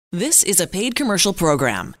This is a paid commercial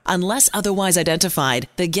program. Unless otherwise identified,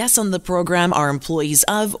 the guests on the program are employees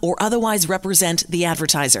of or otherwise represent the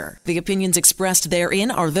advertiser. The opinions expressed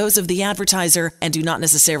therein are those of the advertiser and do not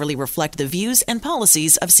necessarily reflect the views and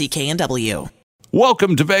policies of CKNW.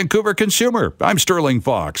 Welcome to Vancouver Consumer. I'm Sterling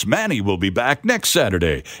Fox. Manny will be back next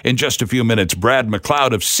Saturday. In just a few minutes, Brad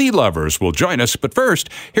McLeod of Sea Lovers will join us. But first,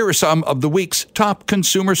 here are some of the week's top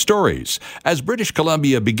consumer stories. As British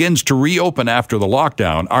Columbia begins to reopen after the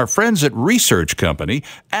lockdown, our friends at Research Company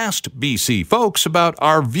asked BC folks about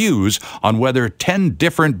our views on whether 10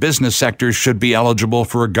 different business sectors should be eligible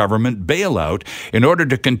for a government bailout in order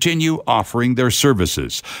to continue offering their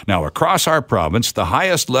services. Now, across our province, the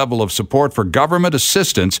highest level of support for government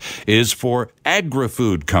assistance is for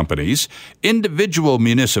agri-food companies, individual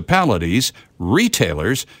municipalities,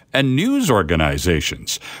 retailers, and news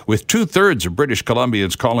organizations. With 2/3 of British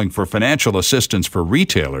Columbians calling for financial assistance for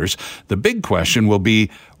retailers, the big question will be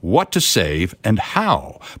what to save and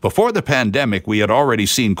how. Before the pandemic, we had already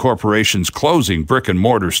seen corporations closing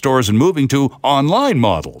brick-and-mortar stores and moving to online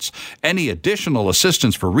models. Any additional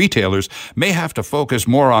assistance for retailers may have to focus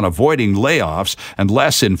more on avoiding layoffs and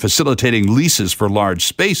less in facilitating leases for large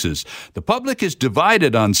spaces. The public is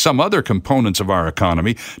divided on some other components of our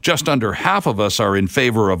economy. Just under half of us are in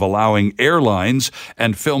favor of allowing airlines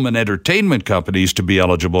and film and entertainment companies to be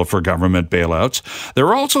eligible for government bailouts. There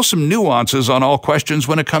are also some nuances on all questions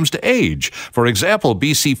when it comes to age. For example,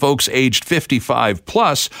 BC folks aged 55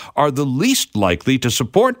 plus are the least likely to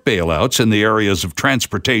support bailouts in the areas of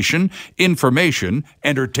transportation, information,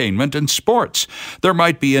 entertainment, and sports. There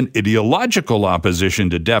might be an ideological opposition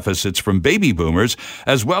to deficits from baby boomers,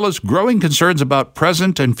 as well as growing concerns about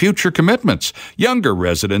present and future commitments. Younger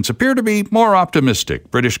residents appear to be more optimistic.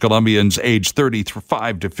 British Columbians aged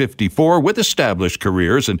 35 to 54 with established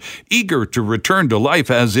careers and eager to return to life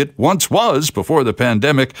as it once was before the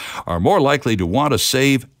pandemic are more likely to want to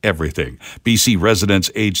save everything. BC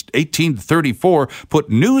residents aged 18 to 34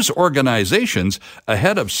 put news organizations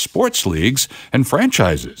ahead of sports leagues and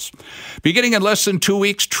franchises. Beginning in less than 2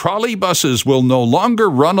 weeks, trolley buses will no longer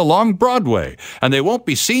run along Broadway, and they won't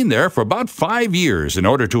be seen there for about 5 years in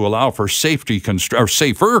order to allow for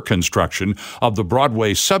safer construction of the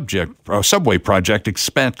Broadway subway project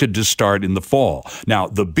expected to start in the fall. Now,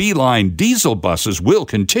 the B-Line diesel buses will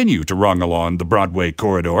continue to run along the Broadway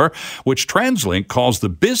corridor, which TransLink calls the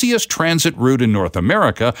busiest transit route in North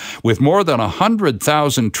America, with more than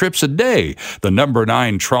 100,000 trips a day. The number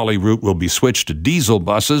 9 trolley route will be switched to diesel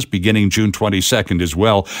buses beginning June 22nd as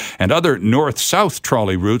well, and other north-south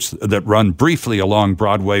trolley routes that run briefly along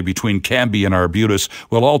Broadway between Cambie and Arbutus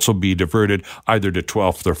will also be diverted either to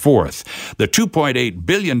 12th or 4th. The $2.8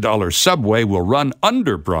 billion subway will run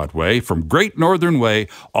under Broadway from Great Northern Way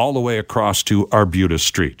all the way across to Arbutus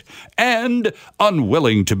Street. And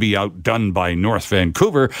unwilling to be outdone by North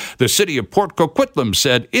Vancouver, the city of Port Coquitlam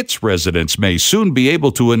said its residents may soon be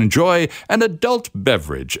able to enjoy an adult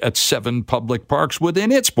beverage at 7 public parks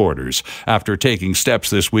within its borders after taking steps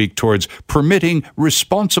this week towards permitting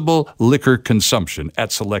responsible liquor consumption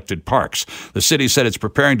at selected parks. The city said it's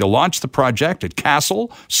preparing to launch the project at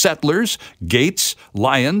Castle, Settlers, Gates,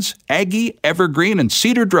 Lions, Aggie, Evergreen, and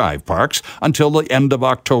Cedar Drive parks until the end of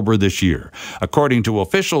October this year. According to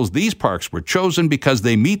officials, these parks were chosen because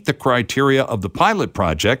they meet the criteria of the pilot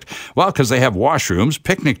project, because they have washrooms,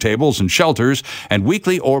 picnic tables, and shelters, and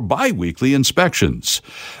weekly or bi-weekly inspections.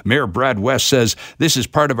 Mayor Brad West says this is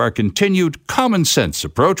part of our continued common sense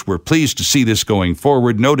approach. We're pleased to see this going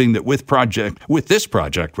forward, noting that with this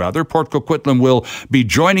project, Port Coquitlam will be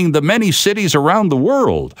joining the many cities around the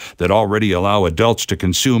world that already allow adults to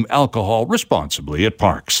consume alcohol responsibly at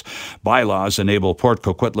parks. Bylaws enable Port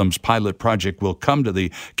Coquitlam's pilot project will come to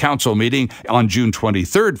the council meeting on June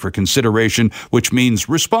 23rd for consideration, which means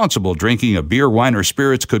responsible drinking of beer, wine, or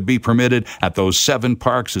spirits could be permitted at those 7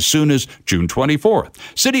 parks as soon as June 24th.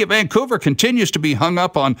 City of Vancouver continues to be hung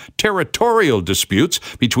up on territorial disputes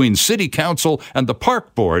between City Council and the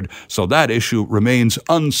Park Board, so that issue remains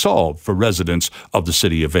unsolved for residents of the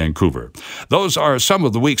City of Vancouver. Those are some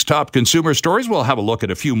of the week's top consumer stories. We'll have a look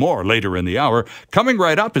at a few more later in the hour. Coming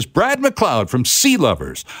right up is Brad McLeod from Sea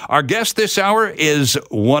Lovers. Our guest this hour is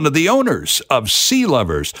one of the owners of Sea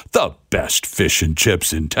Lovers, the best fish and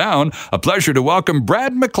chips in town. A pleasure to welcome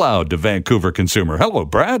Brad McLeod to Vancouver Consumer. Hello,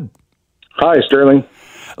 Brad. Hi, Sterling.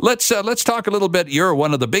 Let's talk a little bit. You're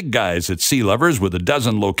one of the big guys at Sea Lovers with a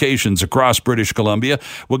dozen locations across British Columbia.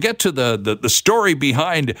 We'll get to the story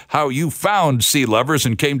behind how you found Sea Lovers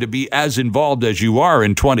and came to be as involved as you are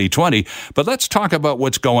in 2020. But let's talk about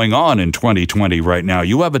what's going on in 2020 right now.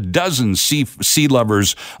 You have a dozen Sea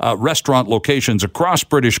Lovers restaurant locations across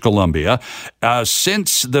British Columbia.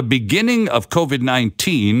 Since the beginning of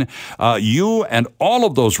COVID-19, you and all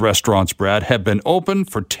of those restaurants, Brad, have been open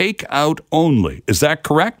for takeout only. Is that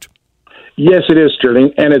correct? Yes, it is,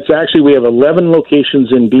 Sterling. And it's actually, we have 11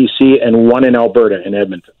 locations in BC and one in Alberta, in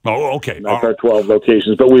Edmonton. Oh, okay. That's our 12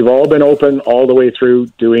 locations. But we've all been open all the way through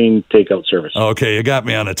doing takeout service. Okay, you got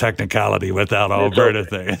me on a technicality with that Alberta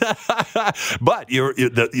thing. But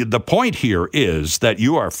the point here is that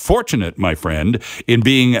you are fortunate, my friend, in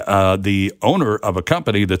being the owner of a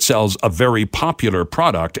company that sells a very popular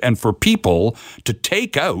product. And for people to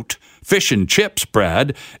take out fish and chips,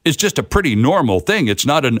 Brad, is just a pretty normal thing. It's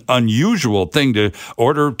not an unusual thing to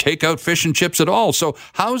order takeout fish and chips at all. So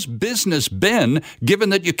how's business been, given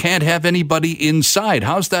that you can't have anybody inside?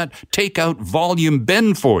 How's that takeout volume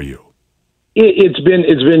been for you? It's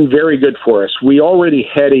been very good for us. We already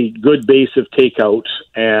had a good base of takeout,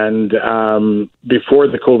 and before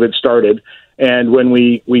the COVID started, and when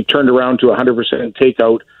we turned around to 100%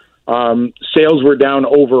 takeout, sales were down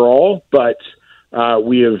overall, but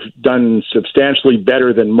we have done substantially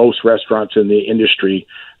better than most restaurants in the industry,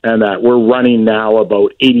 and that we're running now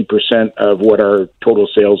about 80% of what our total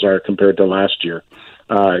sales are compared to last year,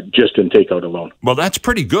 just in takeout alone. Well, that's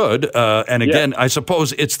pretty good. And again, I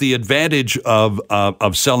suppose it's the advantage of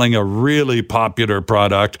selling a really popular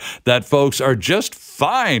product that folks are just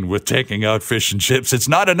fine with taking out fish and chips. It's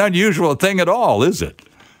not an unusual thing at all, is it?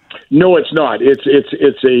 No, it's not.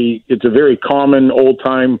 It's a very common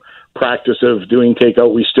old-time practice of doing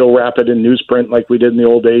takeout. We still wrap it in newsprint like we did in the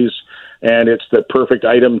old days, and it's the perfect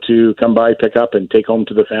item to come by, pick up, and take home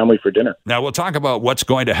to the family for dinner. Now, we'll talk about what's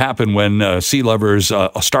going to happen when Sea Lovers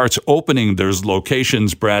starts opening their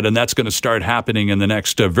locations, Brad, and that's going to start happening in the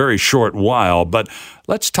next very short while. But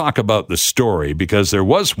let's talk about the story, because there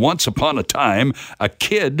was once upon a time a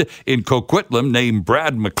kid in Coquitlam named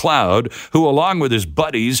Brad McLeod who, along with his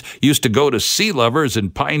buddies, used to go to Sea Lovers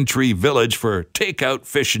in Pine Tree Village for takeout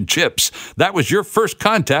fish and chips. That was your first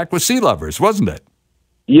contact with Sea Lovers, wasn't it?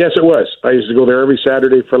 Yes, it was. I used to go there every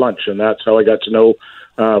Saturday for lunch, and that's how I got to know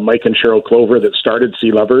Mike and Cheryl Clover that started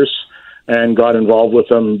Sea Lovers, and got involved with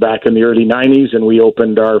them back in the early 90s, and we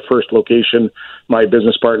opened our first location. My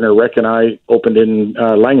business partner, Rick, and I opened in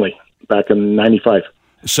Langley back in 95.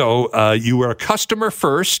 So you were a customer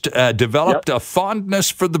first, developed a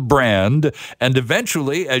fondness for the brand, and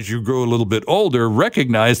eventually, as you grew a little bit older,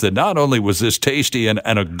 recognized that not only was this tasty and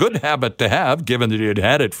a good habit to have, given that you had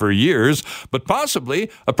had it for years, but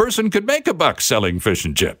possibly a person could make a buck selling fish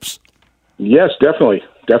and chips. Yes, definitely.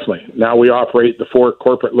 Now we operate the 4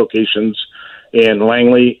 corporate locations in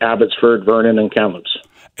Langley, Abbotsford, Vernon, and Kamloops.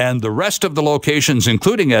 And the rest of the locations,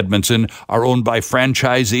 including Edmonton, are owned by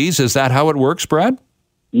franchisees. Is that how it works, Brad?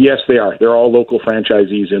 Yes, they are. They're all local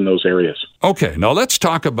franchisees in those areas. Okay, now let's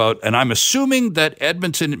talk about, and I'm assuming that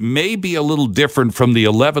Edmonton may be a little different from the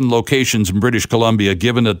 11 locations in British Columbia,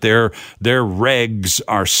 given that their regs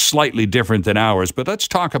are slightly different than ours. But let's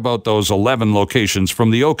talk about those 11 locations from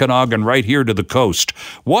the Okanagan right here to the coast.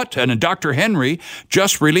 And Dr. Henry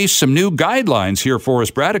just released some new guidelines here for us,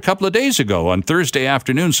 Brad, a couple of days ago on Thursday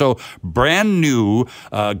afternoon. So brand new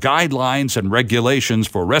guidelines and regulations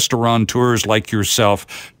for restaurateurs like yourself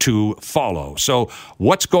to follow. So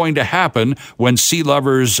what's going to happen when Sea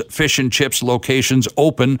Lovers Fish and Chips locations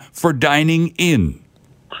open for dining in?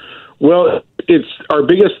 Well, our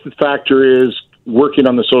biggest factor is working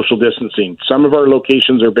on the social distancing. Some of our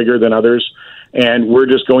locations are bigger than others, and we're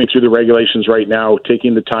just going through the regulations right now,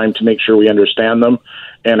 taking the time to make sure we understand them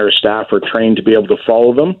and our staff are trained to be able to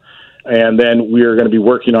follow them. And then we are going to be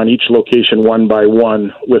working on each location one by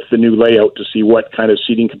one with the new layout to see what kind of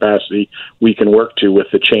seating capacity we can work to with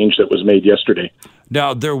the change that was made yesterday.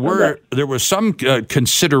 Now, there was some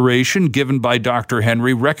consideration given by Dr.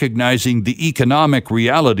 Henry recognizing the economic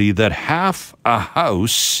reality that half a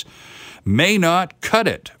house may not cut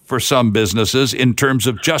it for some businesses in terms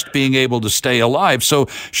of just being able to stay alive. So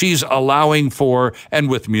she's allowing for, and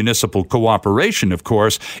with municipal cooperation, of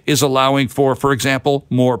course, is allowing for example,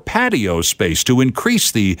 more patio space to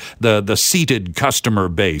increase the seated customer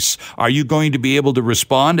base. Are you going to be able to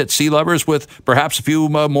respond at Sea Lovers with perhaps a few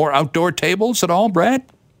more outdoor tables at all, Brad?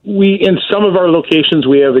 In some of our locations,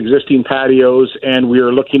 we have existing patios, and we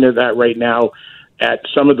are looking at that right now at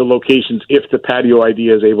some of the locations if the patio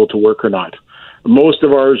idea is able to work or not. Most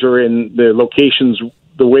of ours are in the locations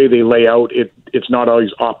the way they lay out, it's not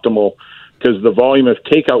always optimal, because the volume of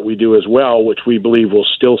takeout we do as well, which we believe will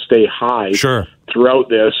still stay high throughout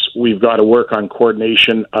this, we've got to work on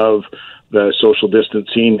coordination of the social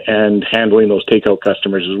distancing and handling those takeout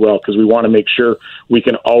customers as well, because we want to make sure we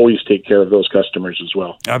can always take care of those customers as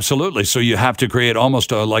well. Absolutely. So you have to create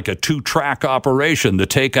almost like a two-track operation, the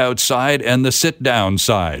takeout side and the sit-down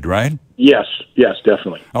side, right? Yes,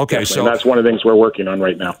 definitely. Okay, definitely. so And that's one of the things we're working on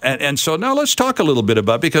right now. And so now let's talk a little bit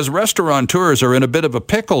about, because restaurateurs are in a bit of a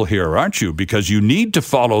pickle here, aren't you? Because you need to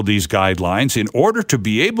follow these guidelines in order to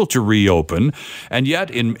be able to reopen. And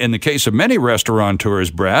yet, in the case of many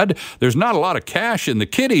restaurateurs, Brad, there's not a lot of cash in the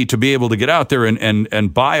kitty to be able to get out there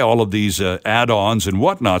and buy all of these add-ons and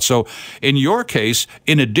whatnot. So in your case,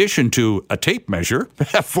 in addition to a tape measure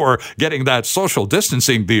for getting that social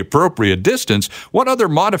distancing the appropriate distance, what other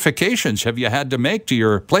modifications have you had to make to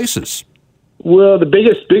your places? Well, the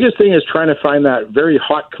biggest thing is trying to find that very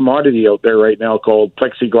hot commodity out there right now called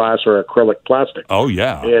plexiglass or acrylic plastic. Oh,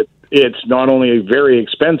 yeah. It's not only very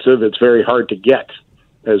expensive, it's very hard to get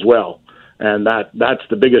as well. And that's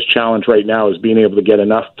the biggest challenge right now, is being able to get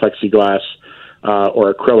enough plexiglass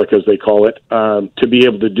or acrylic, as they call it, to be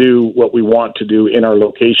able to do what we want to do in our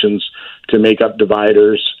locations, to make up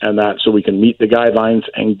dividers and that, so we can meet the guidelines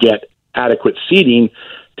and get adequate seating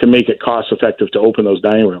to make it cost-effective to open those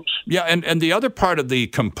dining rooms. Yeah, and the other part of the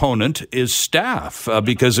component is staff,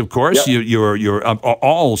 because, of course, you're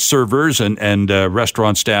all servers and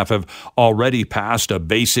restaurant staff have already passed a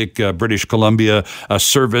basic British Columbia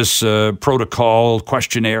service protocol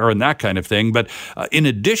questionnaire and that kind of thing. But in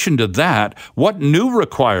addition to that, what new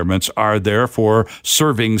requirements are there for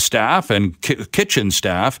serving staff and kitchen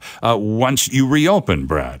staff once you reopen,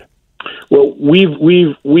 Brad? Well,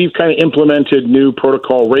 we've kind of implemented new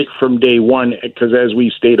protocol right from day one, because as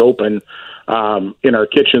we stayed open in our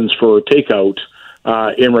kitchens for takeout,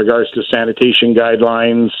 in regards to sanitation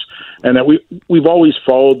guidelines, and that we've always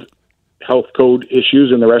followed health code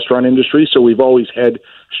issues in the restaurant industry, so we've always had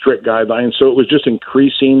strict guidelines. So it was just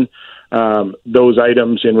increasing those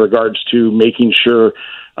items in regards to making sure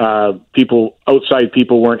outside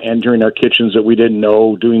people weren't entering our kitchens that we didn't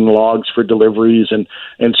know, doing logs for deliveries and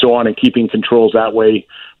so on, and keeping controls that way,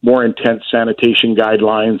 more intense sanitation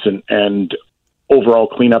guidelines and overall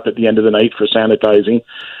cleanup at the end of the night for sanitizing.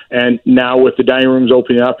 And now with the dining rooms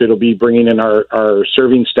opening up, it'll be bringing in our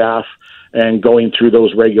serving staff and going through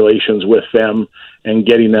those regulations with them and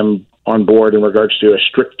getting them on board in regards to a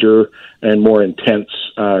stricter and more intense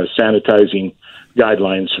sanitizing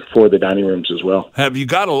guidelines for the dining rooms as well. Have you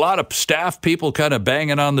got a lot of staff people kind of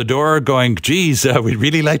banging on the door going, geez, we'd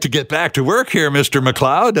really like to get back to work here, Mr.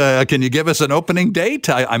 McLeod. Can you give us an opening date?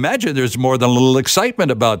 I imagine there's more than a little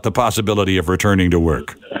excitement about the possibility of returning to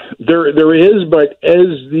work. There is, but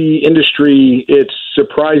as the industry, it's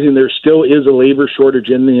surprising there still is a labor shortage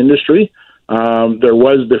in the industry. There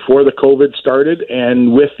was before the COVID started,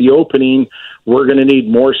 and with the opening, we're going to need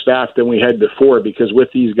more staff than we had before, because with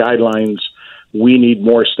these guidelines, we need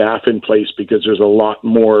more staff in place, because there's a lot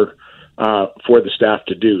more for the staff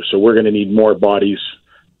to do. So we're going to need more bodies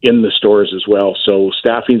in the stores as well. So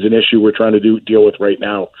staffing's an issue we're trying to deal with right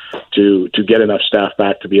now to get enough staff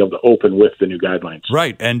back to be able to open with the new guidelines.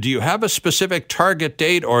 Right. And do you have a specific target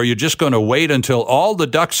date, or are you just going to wait until all the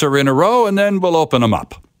ducks are in a row and then we'll open them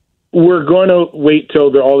up? We're going to wait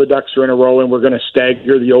till all the ducks are in a row, and we're going to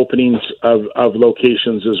stagger the openings of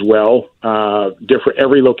locations as well.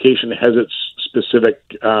 Every location has its specific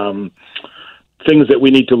things that we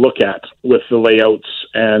need to look at with the layouts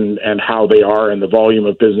and how they are and the volume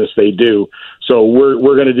of business they do. So we're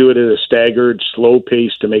going to do it at a staggered, slow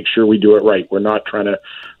pace to make sure we do it right. We're not trying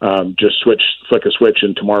to just flick a switch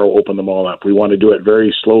and tomorrow open them all up. We want to do it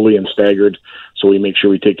very slowly and staggered, so we make sure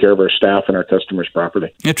we take care of our staff and our customers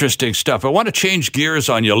properly. Interesting stuff. I want to change gears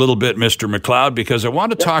on you a little bit, Mr. McLeod, because I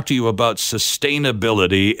want to talk to you about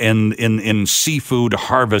sustainability in seafood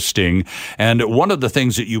harvesting. And one of the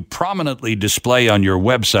things that you prominently display on your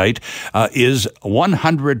website is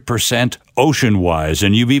 100% OceanWise.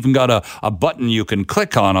 And you've even got a button you can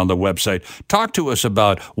click on the website. Talk to us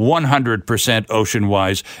about 100%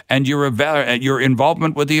 OceanWise and your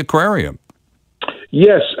involvement with the aquarium.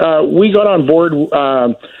 Yes, we got on board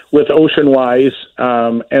with OceanWise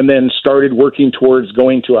and then started working towards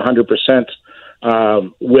going to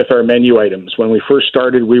 100% with our menu items. When we first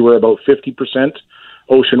started, we were about 50%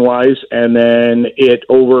 OceanWise, and then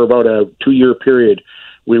over about a 2-year period,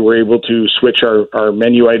 we were able to switch our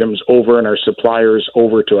menu items over and our suppliers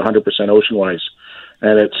over to 100% OceanWise.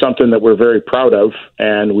 And it's something that we're very proud of,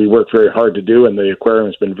 and we work very hard to do, and the aquarium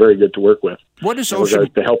has been very good to work with. What is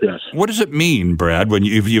helping us? What does it mean, Brad, when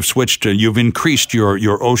you've switched, you've increased your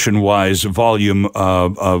Oceanwise volume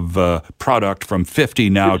of product from 50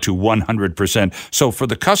 now to 100%? So for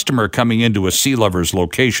the customer coming into a Sea Lovers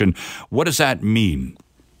location, what does that mean?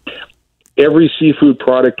 Every seafood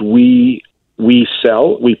product we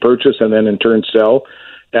sell, we purchase, and then in turn sell,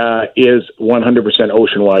 is 100%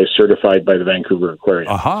 Oceanwise certified by the Vancouver Aquarium.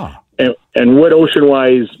 Aha. And what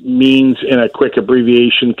Oceanwise means in a quick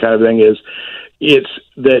abbreviation kind of thing is it's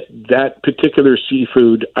that particular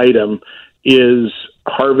seafood item is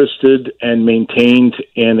harvested and maintained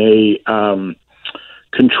in a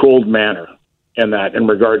controlled manner. And that in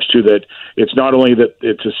regards to that, it's not only that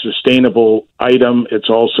it's a sustainable item, it's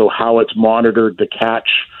also how it's monitored, the catch,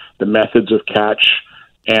 the methods of catch,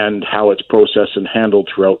 and how it's processed and handled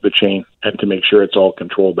throughout the chain, and to make sure it's all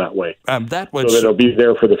controlled that way. So that it'll be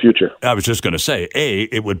there for the future. I was just going to say,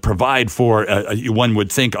 it would provide for, one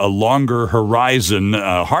would think, a longer horizon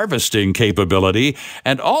harvesting capability.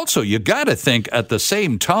 And also, you got to think at the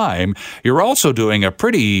same time, you're also doing a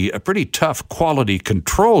pretty tough quality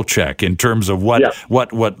control check in terms of what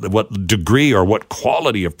degree or what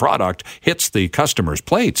quality of product hits the customer's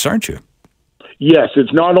plates, aren't you? Yes,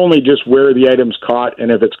 it's not only just where the item's caught, and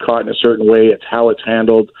if it's caught in a certain way, it's how it's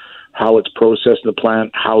handled, how it's processed in the plant,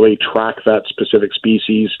 how they track that specific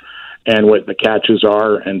species, and what the catches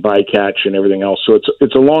are, and bycatch, and everything else. So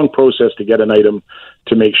it's a long process to get an item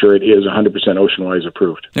to make sure it is 100% Oceanwise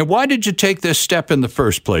approved. Now, why did you take this step in the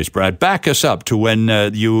first place, Brad? Back us up to when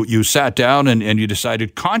you sat down and you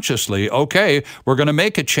decided consciously, okay, we're going to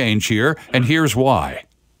make a change here, and here's why.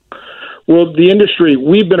 Well, the industry,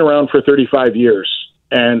 we've been around for 35 years,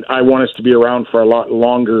 and I want us to be around for a lot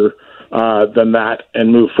longer than that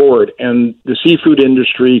and move forward. And the seafood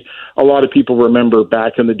industry, a lot of people remember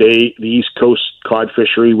back in the day, the East Coast cod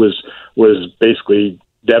fishery was basically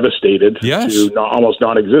devastated to almost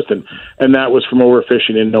non-existent, and that was from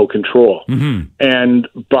overfishing and no control. Mm-hmm. And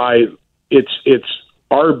it's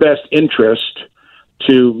our best interest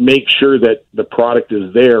to make sure that the product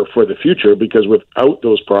is there for the future, because without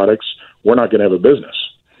those products, we're not going to have a business.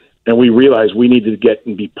 And we realize we need to get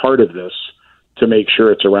and be part of this to make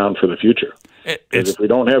sure it's around for the future. If we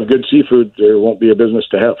don't have good seafood, there won't be a business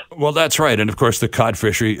to have. Well, that's right. And, of course, the cod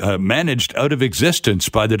fishery managed out of existence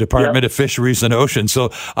by the Department of Fisheries and Oceans.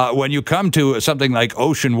 So when you come to something like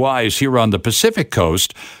Oceanwise here on the Pacific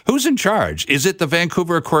Coast, who's in charge? Is it the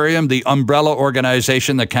Vancouver Aquarium, the umbrella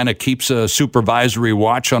organization that kind of keeps a supervisory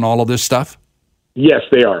watch on all of this stuff? Yes,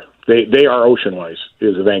 they are. They are Oceanwise,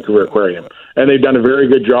 is the Vancouver Aquarium. And they've done a very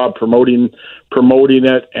good job promoting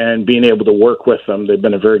it and being able to work with them. They've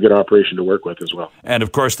been a very good operation to work with as well. And,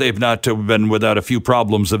 of course, they've not been without a few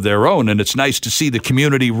problems of their own, and it's nice to see the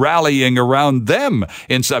community rallying around them.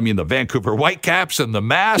 The Vancouver Whitecaps and the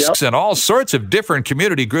Masks and all sorts of different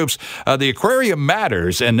community groups. The aquarium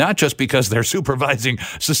matters, and not just because they're supervising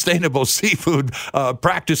sustainable seafood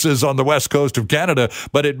practices on the west coast of Canada,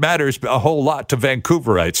 but it matters a whole lot to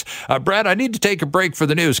Vancouverites. Brad, I need to take a break for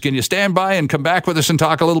the news. Can you stand by and come back with us and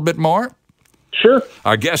talk a little bit more? Sure.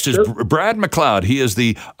 Our guest is Brad McLeod. He is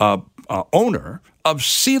the owner of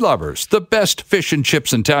Sea Lovers, the best fish and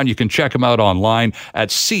chips in town. You can check him out online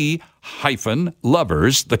at sea-lovers,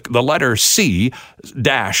 the letter C-lovers.com.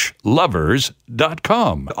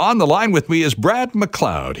 On the line with me is Brad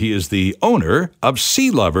McLeod. He is the owner of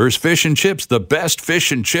Sea Lovers Fish and Chips, the best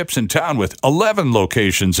fish and chips in town, with 11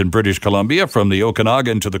 locations in British Columbia, from the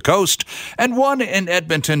Okanagan to the coast, and one in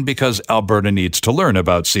Edmonton, because Alberta needs to learn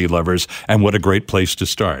about Sea Lovers, and what a great place to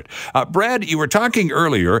start. Brad, you were talking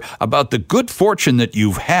earlier about the good fortune that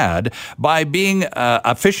you've had by being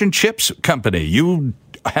a fish and chips company. You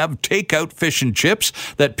have takeout fish and chips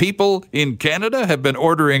that people in Canada have been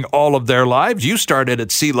ordering all of their lives. You started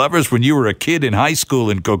at Sea Lovers when you were a kid in high school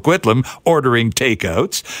in Coquitlam ordering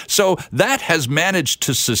takeouts. So that has managed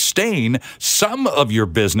to sustain some of your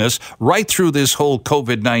business right through this whole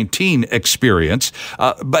COVID-19 experience.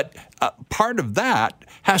 But part of that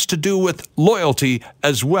has to do with loyalty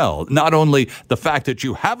as well. Not only the fact that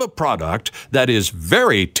you have a product that is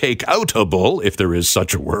very take-outable, if there is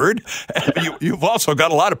such a word, you've also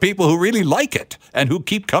got a lot of people who really like it and who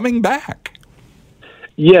keep coming back.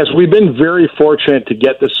 Yes, we've been very fortunate to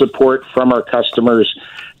get the support from our customers,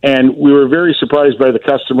 and we were very surprised by the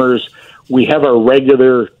customers. We have our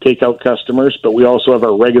regular takeout customers, but we also have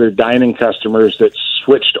our regular dining customers that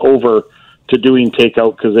switched over to doing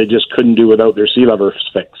takeout because they just couldn't do without their Sea Lovers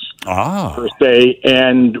fix, per se.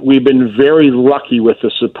 And we've been very lucky with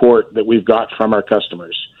the support that we've got from our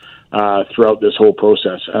customers. throughout this whole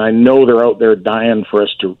process. And I know they're out there dying for us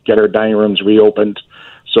to get our dining rooms reopened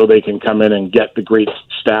so they can come in and get the great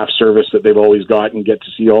staff service that they've always got and get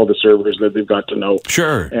to see all the servers that they've got to know.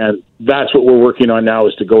 Sure. And that's what we're working on now,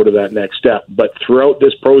 is to go to that next step. But throughout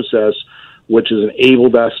this process, which has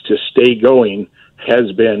enabled us to stay going,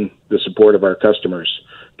 has been the support of our customers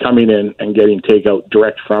coming in and getting takeout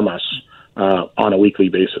direct from us on a weekky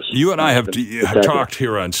basis. You and I have talked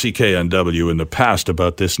here on CKNW in the past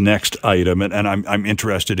about this next item, and I'm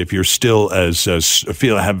interested if you're still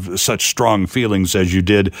have such strong feelings as you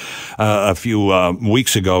did a few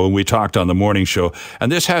weeks ago when we talked on the morning show.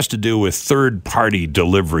 And this has to do with third-party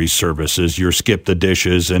delivery services, your Skip the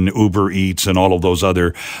Dishes and Uber Eats and all of those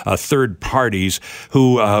other third parties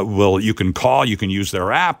who you can call, you can use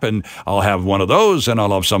their app, and I'll have one of those, and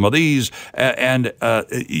I'll have some of these, and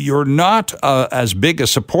you're not as big a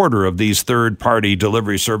supporter of these third-party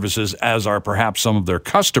delivery services as are perhaps some of their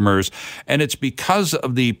customers, and it's because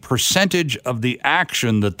of the percentage of the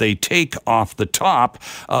action that they take off the top.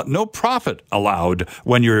 No profit allowed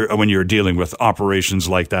when you're dealing with operations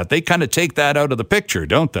like that. They kind of take that out of the picture,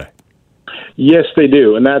 don't they? Yes, they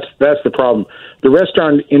do, and that's the problem. The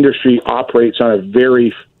restaurant industry operates on a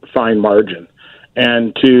very fine margin,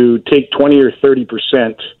 and to take 20 or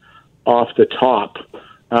 30% off the top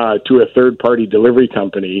to a third-party delivery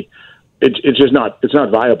company, it's just not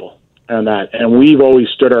viable. And we've always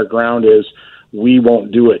stood our ground as we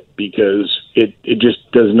won't do it because it just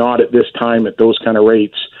does not at this time at those kind of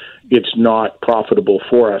rates. It's not profitable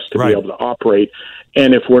for us to be able to operate.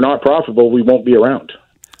 And if we're not profitable, we won't be around.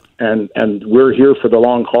 And we're here for the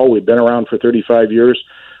long haul. We've been around for 35 years.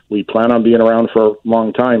 We plan on being around for a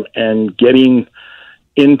long time, and getting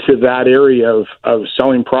into that area of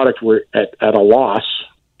selling product at a loss,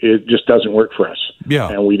 it just doesn't work for us. Yeah.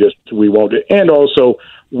 And we won't. And also,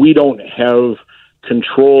 we don't have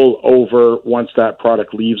control over, once that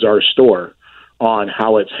product leaves our store, on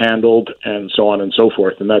how it's handled and so on and so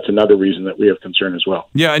forth. And that's another reason that we have concern as well.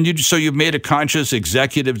 Yeah, and so you've made a conscious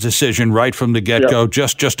executive decision right from the get-go,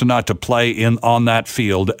 just to not to play on that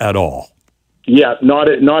field at all. Yeah, not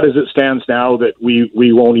as it stands now, that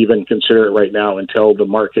we won't even consider it right now until the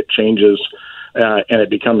market changes and it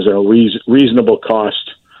becomes a reasonable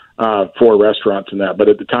cost for restaurants and that. But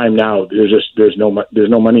at the time now, there's no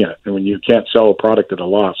money in it, and when you can't sell a product at a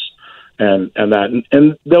loss, and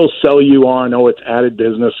they'll sell you on, it's added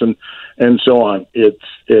business and so on.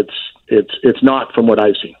 It's not, from what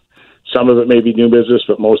I've seen. Some of it may be new business,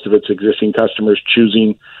 but most of it's existing customers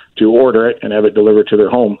choosing to order it and have it delivered to their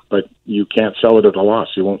home. But you can't sell it at a loss.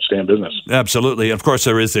 You won't stay in business. Absolutely. Of course,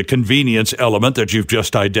 there is the convenience element that you've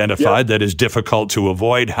just identified that is difficult to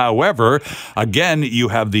avoid. However, again, you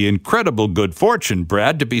have the incredible good fortune,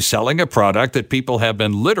 Brad, to be selling a product that people have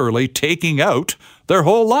been literally taking out their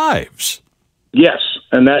whole lives. Yes,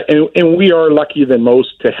 and we are luckier than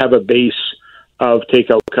most to have a base of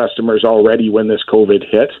takeout customers already when this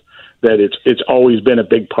COVID hit. That it's always been a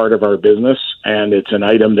big part of our business, and it's an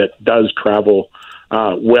item that does travel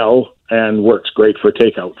well and works great for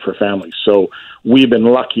takeout for families. So we've been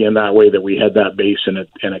lucky in that way that we had that base, and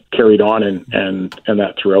it carried on and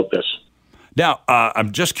that throughout this. Now,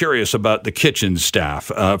 I'm just curious about the kitchen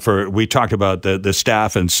staff. We talked about the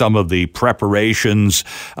staff and some of the preparations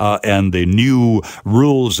and the new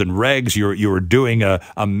rules and regs. You were doing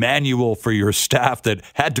a manual for your staff that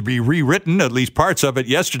had to be rewritten, at least parts of it,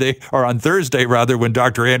 yesterday, or on Thursday, rather, when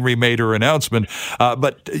Dr. Henry made her announcement.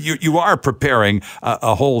 But you are preparing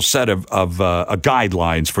a whole set of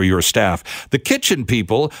guidelines for your staff. The kitchen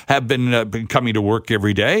people have been coming to work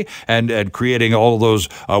every day and creating all those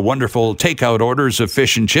wonderful takeout orders of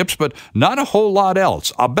fish and chips, but not a whole lot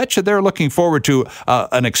else. I'll bet you they're looking forward to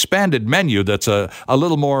an expanded menu that's a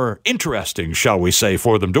little more interesting, shall we say,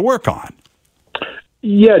 for them to work on.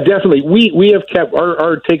 Yeah, definitely. We have kept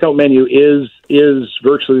our takeout menu is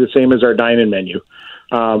virtually the same as our dine-in menu.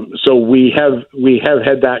 So we have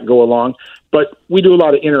had that go along, but we do a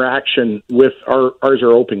lot of interaction with ours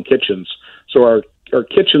are open kitchens. So our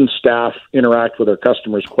kitchen staff interact with our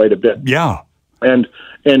customers quite a bit. Yeah. And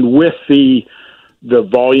with the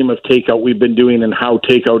volume of takeout we've been doing and how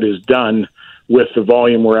takeout is done with the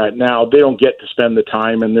volume we're at now, they don't get to spend the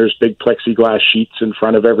time, and there's big plexiglass sheets in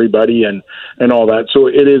front of everybody and all that. So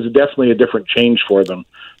it is definitely a different change for them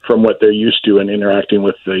from what they're used to in interacting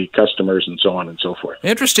with the customers and so on and so forth.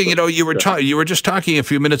 Interesting. You were just talking a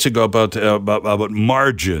few minutes ago about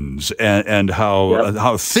margins and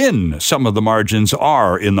how thin some of the margins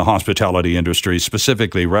are in the hospitality industry,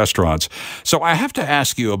 specifically restaurants. So I have to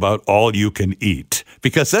ask you about all you can eat,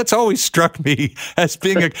 Because that's always struck me as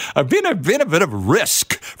being a bit of a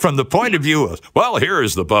risk from the point of view of, well, here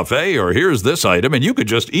is the buffet or here's this item, and you could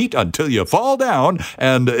just eat until you fall down,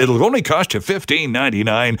 and it'll only cost you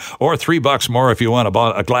 $15.99 or $3 more if you want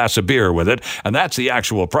a glass of beer with it, and that's the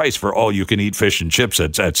actual price for all you can eat fish and chips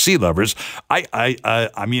at Sea Lovers.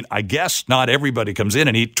 I mean, I guess not everybody comes in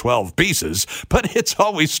and eat 12 pieces, but it's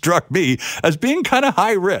always struck me as being kind of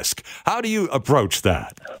high risk. How do you approach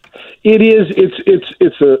that? It is.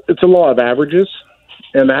 It's a law of averages,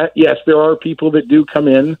 and that, yes, there are people that do come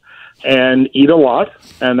in and eat a lot,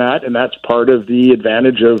 and that's part of the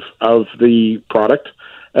advantage of the product,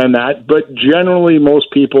 and that. But generally,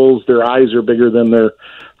 most people's their eyes are bigger than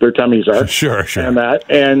their tummies are. Sure. And that,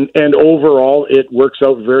 and overall, it works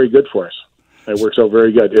out very good for us. It works out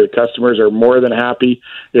very good. The customers are more than happy.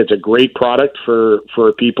 It's a great product for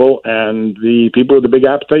people, and the people with the big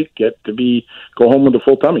appetite get to go home with a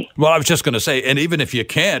full tummy. Well, I was just going to say, and even if you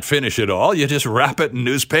can't finish it all, you just wrap it in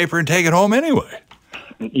newspaper and take it home anyway.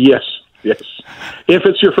 Yes. If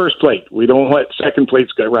it's your first plate, we don't let second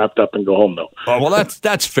plates get wrapped up and go home, though. Oh, well,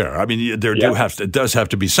 that's fair. I mean, it does have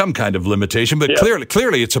to be some kind of limitation, but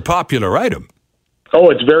clearly, it's a popular item.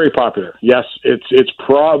 Oh, it's very popular. Yes, it's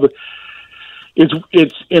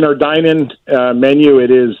in our dine-in menu.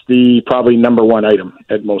 It is the probably number one item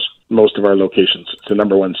at most of our locations. It's the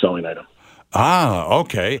number one selling item. Ah,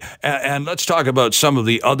 okay. And let's talk about some of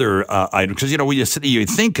the other items. Because, when you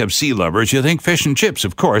think of Sea Lovers, you think fish and chips,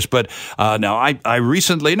 of course. But now I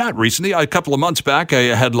not recently, a couple of months back,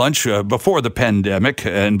 I had lunch before the pandemic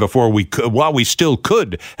and while we still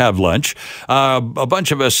could have lunch. A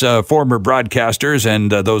bunch of us former broadcasters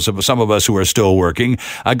and some of us who are still working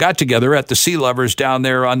got together at the Sea Lovers down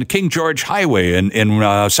there on the King George Highway in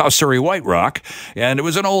South Surrey, White Rock. And it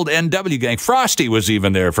was an old NW gang. Frosty was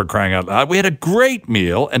even there, for crying out loud. We had a great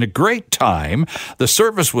meal and a great time. The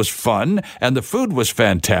service was fun and the food was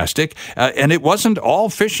fantastic. And it wasn't all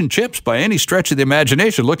fish and chips by any stretch of the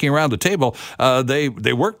imagination. Looking around the table, they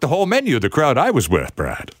worked the whole menu, the crowd I was with,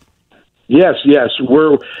 Brad. Yes.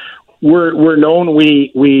 We're known.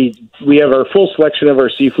 We have our full selection of our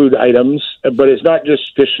seafood items, but it's not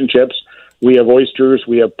just fish and chips. We have oysters,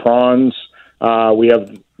 we have prawns, we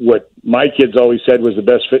have what my kids always said was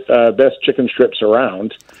the best chicken strips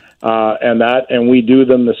around. And we do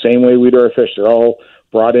them the same way we do our fish. They're all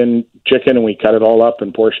brought in chicken, and we cut it all up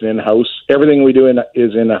and portion in-house. Everything we do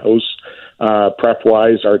is in-house,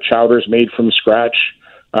 prep-wise. Our chowder's made from scratch.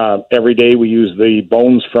 Every day we use the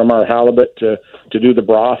bones from our halibut to do the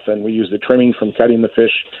broth, and we use the trimming from cutting the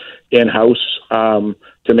fish in-house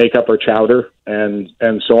to make up our chowder and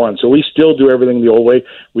so on. So we still do everything the old way.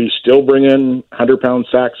 We still bring in 100-pound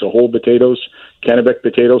sacks of whole potatoes, Kennebec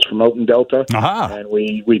potatoes from out in Delta, and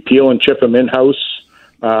we peel and chip them in-house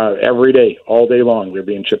every day, all day long. They're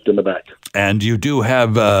being chipped in the back. And you do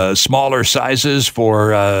have smaller sizes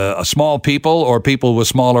for small people or people with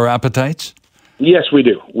smaller appetites? Yes, we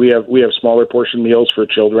do. We have smaller portion meals for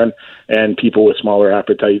children and people with smaller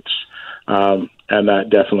appetites. And that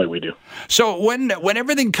definitely we do. So when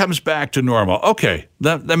everything comes back to normal, okay,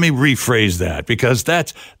 let me rephrase that, because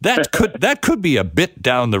that could be a bit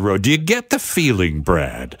down the road. Do you get the feeling,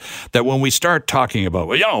 Brad, that when we start talking about,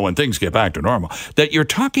 when things get back to normal, that you're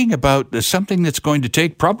talking about something that's going to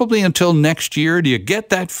take probably until next year? Do you get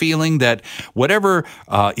that feeling that whatever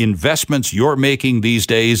investments you're making these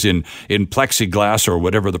days in plexiglass or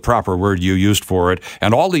whatever the proper word you used for it,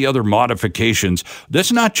 and all the other modifications,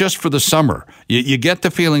 that's not just for the summer? You get the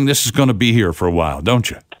feeling this is going to be here for a while, don't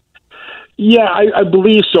you? Yeah, I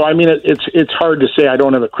believe so. I mean, it's hard to say. I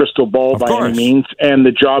don't have a crystal ball by any means, and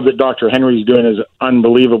the job that Dr. Henry's doing is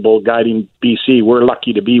unbelievable, guiding BC. We're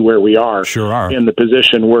lucky to be where we are, in the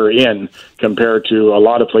position we're in compared to a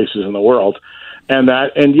lot of places in the world. And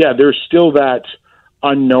there's still that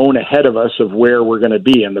unknown ahead of us of where we're going to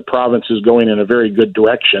be, and the province is going in a very good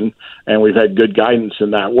direction, and we've had good guidance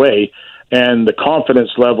in that way. And the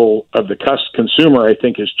confidence level of the consumer, I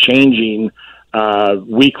think, is changing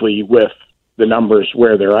weekly with the numbers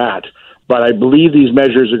where they're at. But I believe these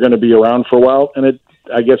measures are going to be around for a while, and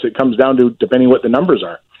I guess it comes down to depending what the numbers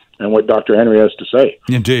are and what Dr. Henry has to say.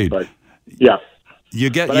 Indeed. But, yeah.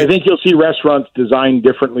 I think you'll see restaurants designed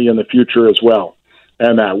differently in the future as well.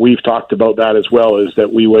 And we've talked about that as well, is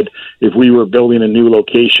that we would, if we were building a new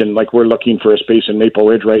location, like we're looking for a space in Maple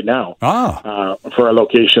Ridge right now, for a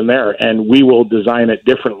location there, and we will design it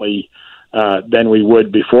differently than we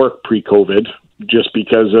would before pre-COVID, just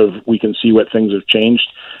because of we can see what things have changed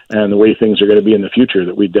and the way things are going to be in the future,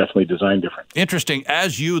 that we definitely design different. Interesting.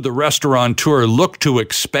 As you, the restaurateur, look to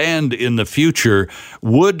expand in the future,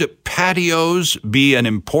 would patios be an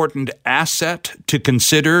important asset to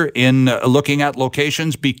consider in looking at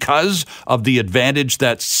locations because of the advantage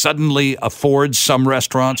that suddenly affords some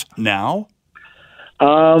restaurants now?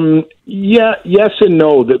 Yes and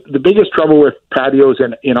no. The biggest trouble with patios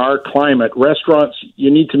in our climate, restaurants,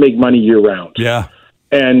 you need to make money year round. Yeah.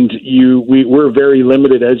 And we're very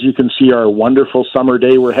limited, as you can see, our wonderful summer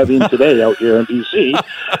day we're having today out here in BC.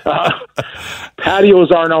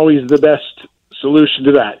 Patios aren't always the best solution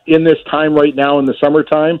to that. In this time right now in the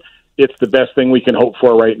summertime, it's the best thing we can hope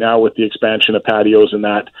for right now with the expansion of patios and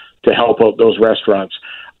that to help out those restaurants.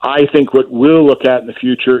 I think what we'll look at in the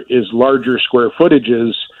future is larger square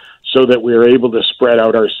footages so that we're able to spread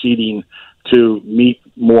out our seating to meet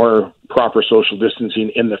more proper social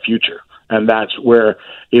distancing in the future. And that's where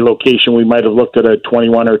a location we might have looked at a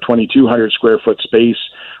 21 or 2,200 square foot space,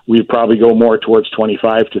 we'd probably go more towards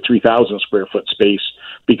 25 to 3,000 square foot space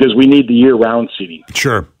because we need the year-round seating.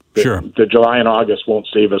 Sure. The July and August won't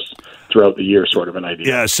save us throughout the year, sort of an idea.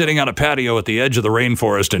 Yeah, sitting on a patio at the edge of the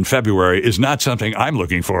rainforest in February is not something I'm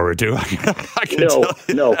looking forward to.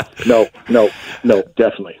 No,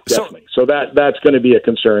 definitely. So that's going to be a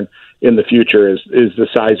concern in the future is the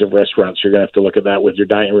size of restaurants. You're going to have to look at that with your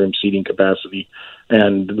dining room seating capacity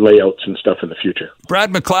and layouts and stuff in the future.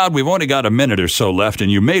 Brad McLeod, we've only got a minute or so left, and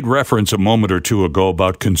you made reference a moment or two ago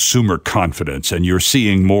about consumer confidence, and you're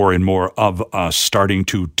seeing more and more of us starting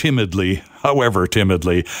to timidly,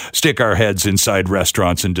 stick our heads inside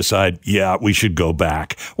restaurants and decide, yeah, we should go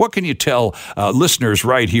back. What can you tell listeners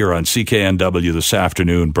right here on CKNW this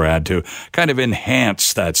afternoon, Brad, to kind of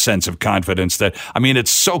enhance that sense of confidence that, I mean, it's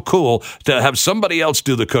so cool to have somebody else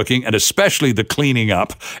do the cooking and especially the cleaning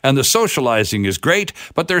up, and the socializing is great,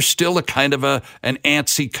 but there's still a kind of an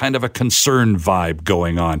antsy kind of a concern vibe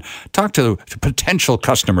going on. Talk to potential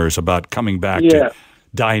customers about coming back to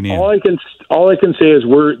dine in. All I can say is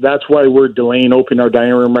that's why we're delaying opening our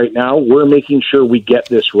dining room right now. We're making sure we get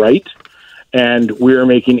this right, and we're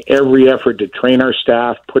making every effort to train our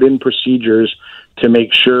staff, put in procedures to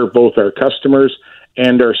make sure both our customers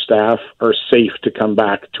and our staff are safe to come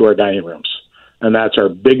back to our dining rooms. And that's our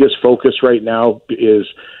biggest focus right now, is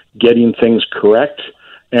getting things correct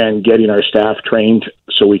and getting our staff trained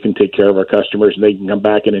so we can take care of our customers and they can come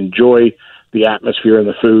back and enjoy the atmosphere and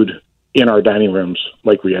the food in our dining rooms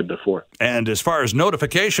like we had before. And as far as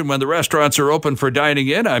notification when the restaurants are open for dining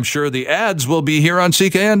in, I'm sure the ads will be here on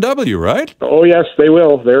CKNW, right? Oh, yes, they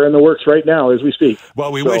will. They're in the works right now as we speak.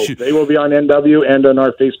 Well, wish you... They will be on NW and on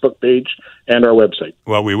our Facebook page and our website.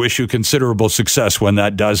 Well, we wish you considerable success when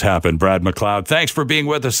that does happen, Brad McLeod. Thanks for being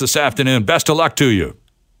with us this afternoon. Best of luck to you.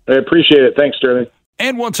 I appreciate it. Thanks, Sterling.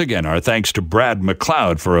 And once again, our thanks to Brad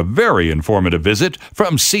McLeod for a very informative visit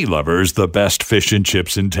from Sea Lovers, the best fish and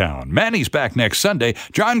chips in town. Manny's back next Sunday.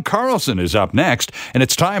 John Carlson is up next. And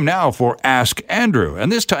it's time now for Ask Andrew.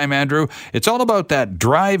 And this time, Andrew, it's all about that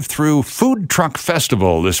drive-through food truck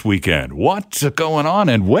festival this weekend. What's going on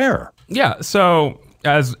and where? Yeah, so...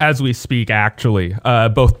 As we speak, actually,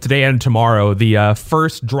 both today and tomorrow, the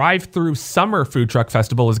first drive-through summer food truck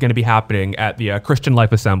festival is going to be happening at the Christian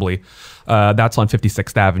Life Assembly. That's on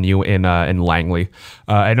 56th Avenue in Langley.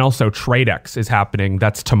 And also Tradex is happening.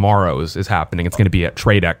 That's tomorrow's is happening. It's going to be at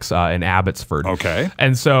Tradex in Abbotsford. Okay.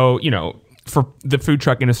 And so, for the food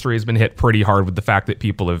truck industry has been hit pretty hard with the fact that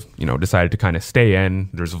people have, decided to kind of stay in.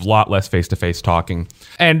 There's a lot less face-to-face talking.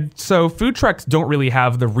 And so food trucks don't really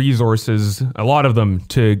have the resources, a lot of them,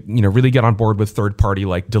 to, really get on board with third-party,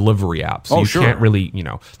 like, delivery apps. Oh, you sure. Can't really,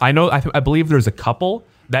 I believe there's a couple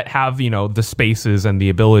that have, the spaces and the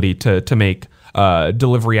ability to make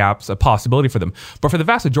delivery apps a possibility for them. But for the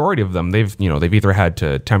vast majority of them, they've either had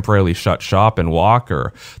to temporarily shut shop and walk,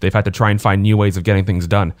 or they've had to try and find new ways of getting things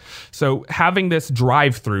done. So having this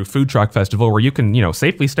drive-through food truck festival where you can,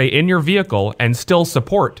 safely stay in your vehicle and still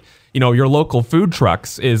support, your local food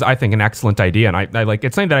trucks is, I think, an excellent idea. And I like,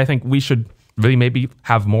 it's something that I think we should really maybe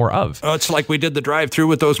have more of. It's like we did the drive-through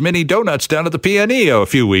with those mini donuts down at the PNE a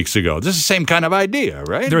few weeks ago. This is the same kind of idea,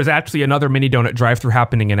 right? There's actually another mini donut drive-through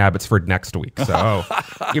happening in Abbotsford next week. So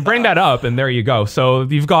you bring that up and there you go. So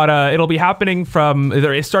you've got, it'll be happening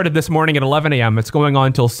it started this morning at 11 a.m. It's going on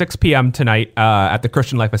until 6 p.m. tonight at the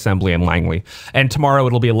Christian Life Assembly in Langley. And tomorrow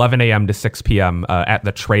it'll be 11 a.m. to 6 p.m. At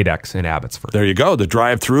the Tradex in Abbotsford. There you go, the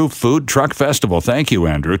drive-through food truck festival. Thank you,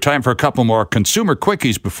 Andrew. Time for a couple more consumer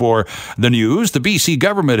quickies before the new news, the BC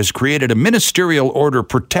government has created a ministerial order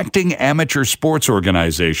protecting amateur sports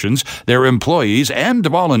organizations, their employees, and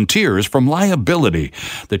volunteers from liability.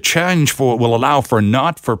 The change will allow for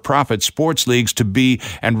not-for-profit sports leagues to be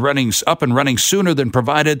up and running sooner than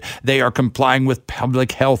provided they are complying with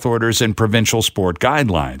public health orders and provincial sport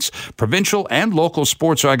guidelines. Provincial and local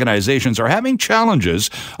sports organizations are having challenges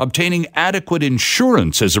obtaining adequate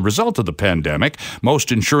insurance as a result of the pandemic.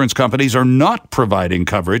 Most insurance companies are not providing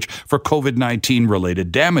coverage for COVID-19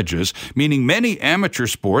 related damages, meaning many amateur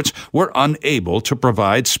sports were unable to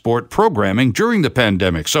provide sport programming during the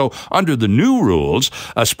pandemic. So, under the new rules,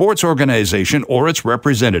 a sports organization or its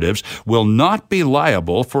representatives will not be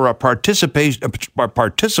liable for a participant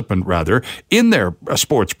in their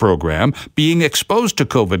sports program being exposed to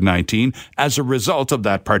COVID-19 as a result of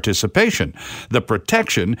that participation. The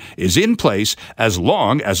protection is in place as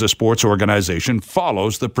long as a sports organization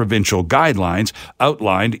follows the provincial guidelines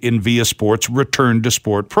outlined in Via Sport's return to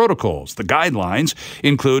sport protocols. The guidelines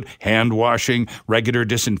include hand washing, regular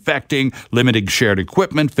disinfecting, limiting shared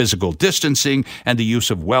equipment, physical distancing, and the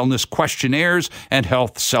use of wellness questionnaires and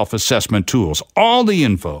health self-assessment tools. All the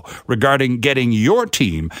info regarding getting your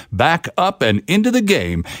team back up and into the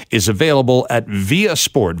game is available at Via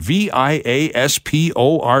Sport, VIASPORT,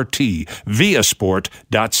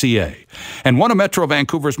 viasport.ca. And one of Metro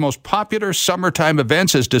Vancouver's most popular summertime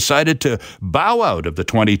events has decided to bow out of the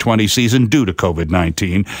 2020 season due to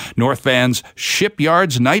COVID-19. North Van's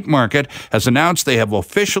Shipyards Night Market has announced they have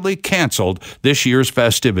officially canceled this year's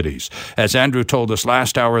festivities. As Andrew told us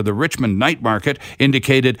last hour, the Richmond Night Market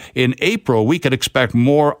indicated in April we could expect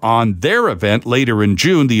more on their event later in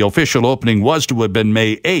June. The official opening was to have been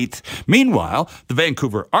May 8th. Meanwhile, the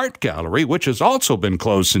Vancouver Art Gallery, which has also been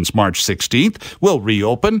closed since March 16th, will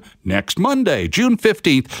reopen next Monday, June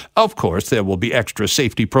 15th. Of course, there will be extra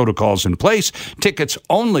safety protocols in place. Tickets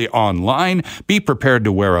only online. Be prepared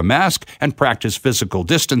to wear a mask and practice physical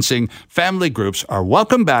distancing. Family groups are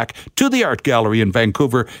welcome back to the Art Gallery in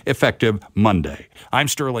Vancouver effective Monday. I'm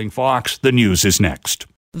Sterling Fox. The news is next.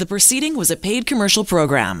 The proceeding was a paid commercial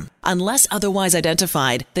program. Unless otherwise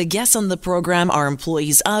identified, the guests on the program are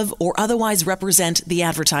employees of or otherwise represent the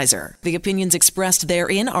advertiser. The opinions expressed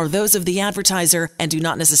therein are those of the advertiser and do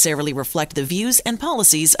not necessarily reflect the views and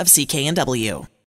policies of CKNW.